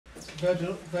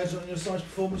Verdict on your side's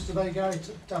performance today, Gary,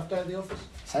 tough day at the office?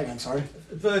 Say again, sorry.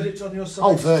 Verdict on your side?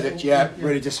 Oh, verdict, yeah,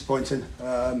 really disappointing.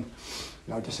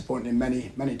 Disappointing in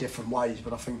many different ways,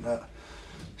 but I think that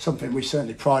something we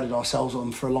certainly prided ourselves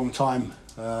on for a long time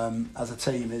as a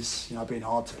team is, being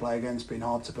hard to play against, being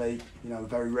hard to beat.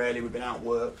 Very rarely we've been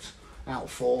outworked,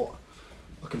 outfought.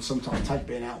 I can sometimes take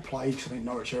being outplayed because I think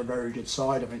Norwich are a very good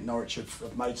side. I think Norwich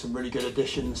have made some really good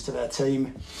additions to their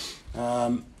team,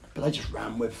 but they just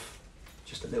ran with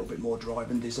just a little bit more drive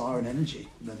and desire and energy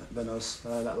than us,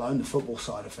 let alone the football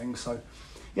side of things. So,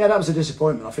 yeah, that was a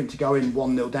disappointment. I think to go in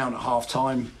 1-0 down at half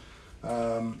time,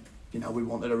 we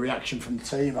wanted a reaction from the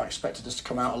team. I expected us to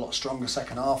come out a lot stronger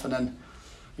second half, and then,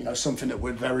 something that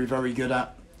we're very, very good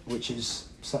at, which is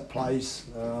set plays.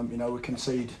 We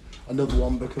concede another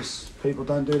one because people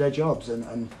don't do their jobs,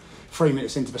 and 3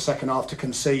 minutes into the second half to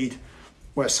concede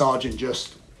where Sargent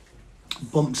just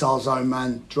bumps our zone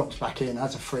man, drops back in,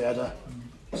 has a free header,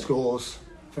 scores.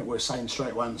 I think we were saying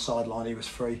straight away on the sideline he was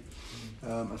free.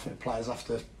 I think players have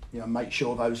to make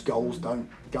sure those goals don't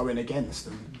go in against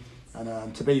them.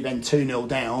 And to be then 2-0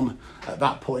 down at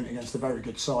that point against a very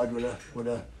good side with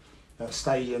a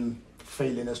stadium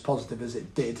feeling as positive as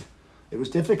it did, it was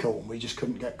difficult. We just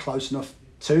couldn't get close enough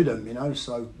to them,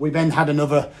 So we then had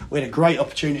a great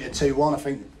opportunity at 2-1. I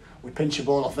think we pinched the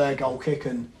ball off their goal kick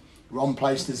and Ron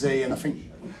plays to Z, and I think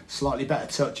slightly better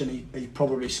touch, and he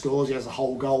probably scores. He has a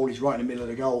whole goal. He's right in the middle of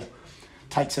the goal.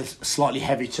 Takes a slightly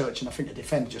heavy touch, and I think the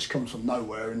defender just comes from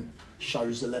nowhere and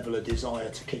shows the level of desire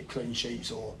to keep clean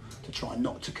sheets or to try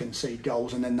not to concede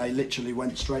goals, and then they literally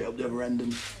went straight up the other end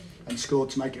and scored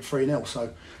to make it 3-0.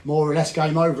 So more or less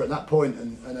game over at that point,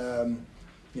 and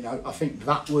I think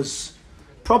that was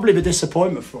probably the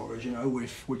disappointment for us.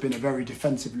 We've been a very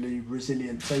defensively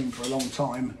resilient team for a long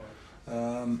time,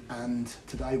 and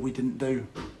today we didn't do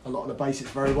a lot of the basics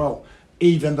very well.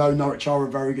 Even though Norwich are a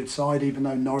very good side, even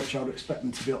though Norwich I would expect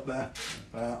them to be up there,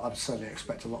 I'd certainly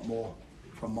expect a lot more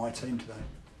from my team today.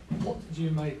 What did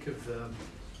you make of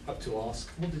what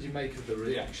did you make of the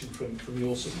reaction from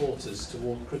your supporters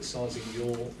toward criticising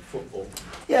your football?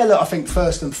 Yeah, look, I think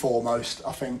first and foremost,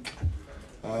 I think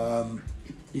I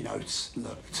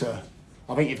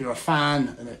think if you're a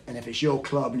fan and if it's your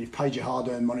club and you've paid your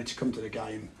hard-earned money to come to the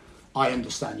game, I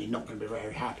understand you're not going to be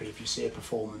very happy if you see a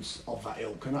performance of that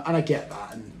ilk, and I get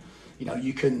that. And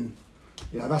you can,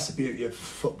 that's the beauty of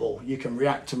football. You can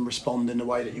react and respond in the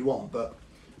way that you want, but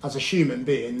as a human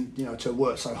being, to have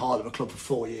worked so hard at a club for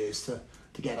 4 years to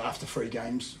get after 3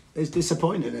 games is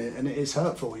disappointing, and it is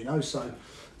hurtful. So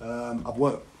I've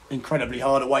worked incredibly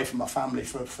hard away from my family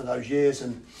for those years,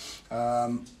 and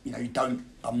I'm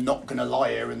not going to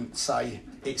lie here and say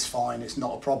it's fine, it's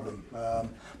not a problem,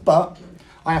 but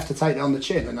I have to take that on the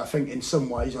chin, and I think in some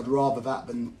ways I'd rather that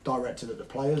than directed at the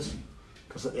players,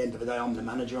 because at the end of the day I'm the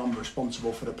manager, I'm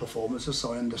responsible for the performances,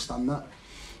 so I understand that,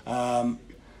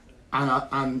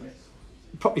 and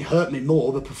it probably hurt me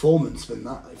more the performance than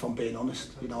that, if I'm being honest.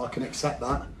 I can accept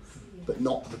that, but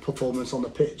not the performance on the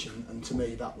pitch, and to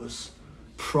me that was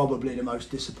probably the most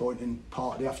disappointing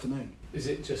part of the afternoon. Is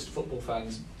it just football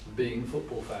fans being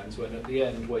football fans when at the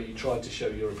end where you tried to show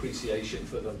your appreciation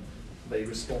for them, they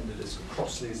responded as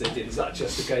crossly as they did? Is that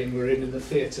just the game we're in the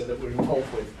theatre that we're involved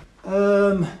with?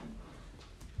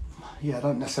 Yeah, I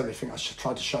don't necessarily think I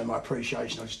tried to show my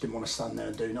appreciation. I just didn't want to stand there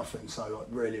and do nothing. So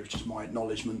really it was just my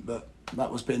acknowledgement that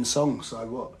that was being sung.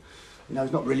 So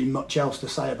there's not really much else to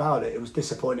say about it. It was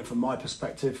disappointing from my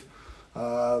perspective.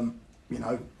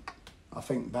 I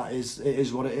think it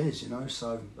is what it is,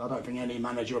 so I don't think any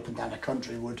manager up and down the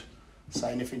country would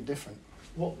say anything different.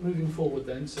 What moving forward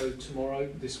then? So tomorrow,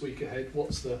 this week ahead,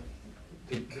 what's the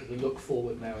look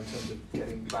forward now in terms of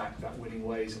getting back that winning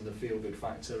ways and the feel-good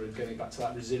factor and getting back to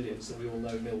that resilience that we all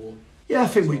know Millwall? Yeah, I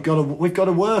think we've got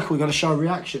to work. We've got to show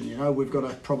reaction. We've got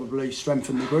to probably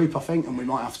strengthen the group, I think, and we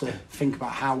might have to think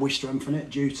about how we strengthen it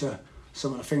due to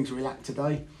some of the things we lacked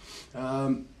today.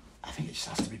 I think it just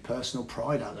has to be personal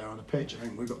pride out there on the pitch. I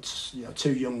think we've got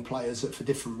 2 young players that, for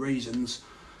different reasons,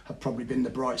 have probably been the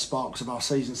bright sparks of our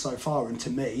season so far. And to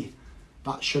me,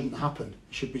 that shouldn't happen.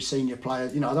 It should be senior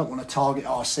players. I don't want to target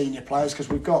our senior players because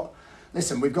we've got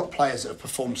players that have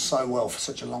performed so well for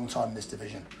such a long time in this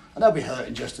division, and they'll be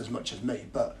hurting just as much as me.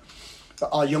 But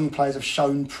our young players have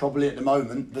shown probably at the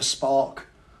moment the spark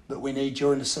that we need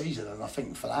during the season, and I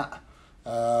think for that.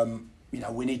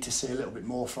 We need to see a little bit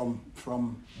more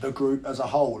from the group as a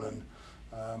whole. And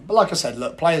but like I said,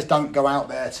 look, players don't go out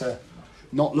there to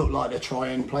not look like they're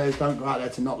trying. Players don't go out there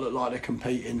to not look like they're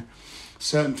competing.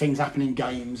 Certain things happen in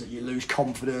games that you lose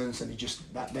confidence, and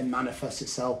that then manifests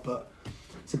itself. But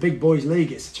it's a big boys'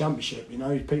 league. It's a championship. You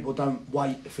know, people don't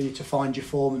wait for you to find your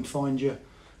form and find your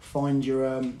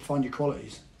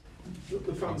qualities.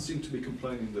 The fans seem to be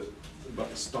complaining about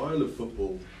the style of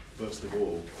football. First of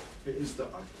all, it is that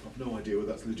I've no idea whether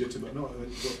that's legitimate or not.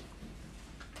 But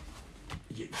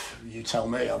you tell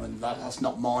me. I mean, that's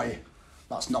not my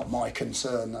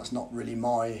concern. That's not really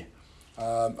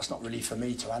for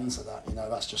me to answer that. You know,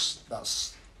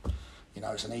 that's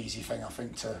it's an easy thing, I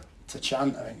think, to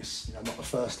chant. I think it's not the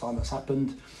first time that's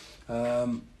happened,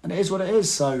 and it is what it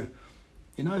is. So,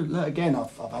 again,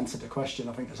 I've answered the question,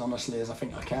 I think, as honestly as I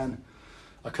think I can.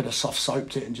 I could have soft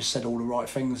soaped it and just said all the right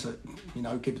things that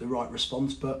give the right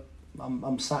response, but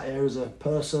I'm sat here as a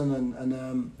person,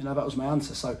 and that was my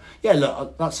answer. So yeah,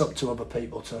 look, that's up to other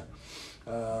people to.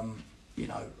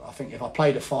 I think if I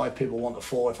played a 5, people want a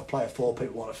 4. If I play a 4,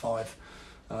 people want a 5.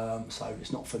 So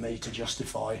it's not for me to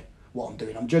justify what I'm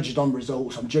doing. I'm judged on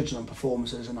results, I'm judged on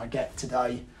performances, and I get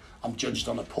today, I'm judged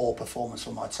on a poor performance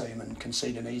from my team and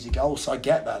concede an easy goal. So I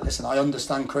get that. Listen, I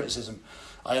understand criticism.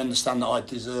 I understand that I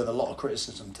deserve a lot of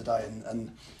criticism today,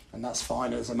 and that's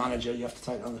fine. As a manager, you have to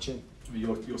take it on the chin. I mean,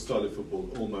 your style of football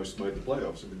almost made the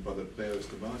playoffs, by the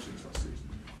barest of margins last season.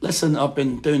 Listen, I've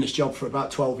been doing this job for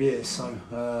about 12 years, so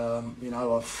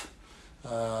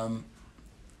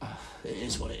it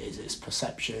is what it is. It's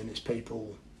perception. It's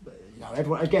people.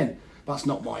 Everyone. Again, that's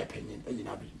not my opinion.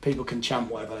 People can chant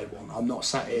whatever they want. I'm not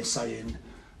sat here saying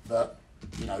that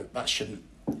that shouldn't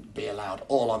be allowed.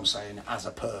 All I'm saying, as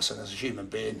a person, as a human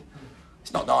being,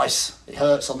 it's not nice. It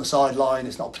hurts on the sideline.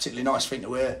 It's not a particularly nice thing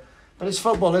to hear. But it's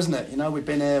football, isn't it? We've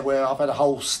been here where I've had a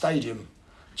whole stadium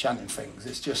chanting things.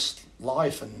 It's just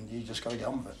life, and you just got to get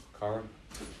on with it. Karen?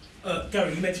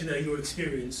 Gary, you mentioned your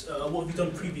experience. What have you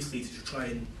done previously to try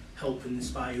and help and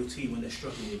inspire your team when they're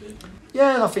struggling with it?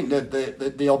 Yeah, I think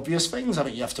the obvious things. I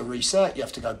think you have to reset. You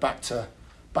have to go back to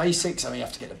basics. I mean, you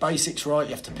have to get the basics right.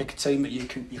 You have to pick a team that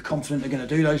you're confident are going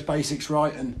to do those basics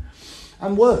right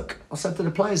and work. I said to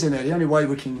the players in there, the only way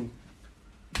we can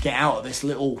get out of this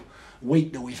little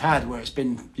week that we've had, where it's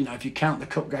been, if you count the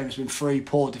cup game, it's been 3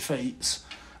 poor defeats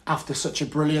after such a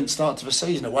brilliant start to the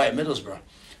season away at Middlesbrough.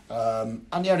 And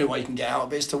the only way you can get out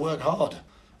of it is to work hard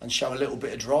and show a little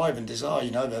bit of drive and desire.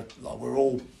 We're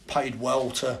all paid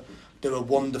well to do a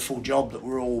wonderful job that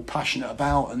we're all passionate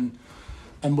about, and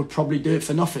would probably do it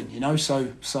for nothing.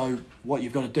 So what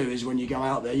you've got to do is, when you go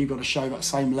out there, you've got to show that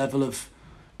same level of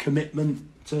commitment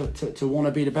to want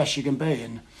to be the best you can be.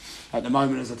 And at the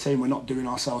moment, as a team, we're not doing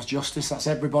ourselves justice. That's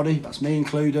everybody. That's me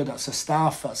included. That's the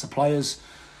staff. That's the players.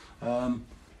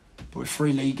 But we're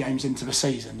 3 league games into the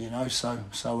season,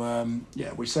 So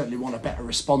we certainly want a better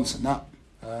response than that.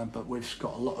 But we've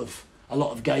got a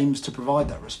lot of games to provide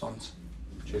that response.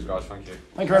 Cheers, guys. Thank you.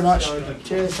 Thank you very much.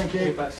 Cheers. Thank you.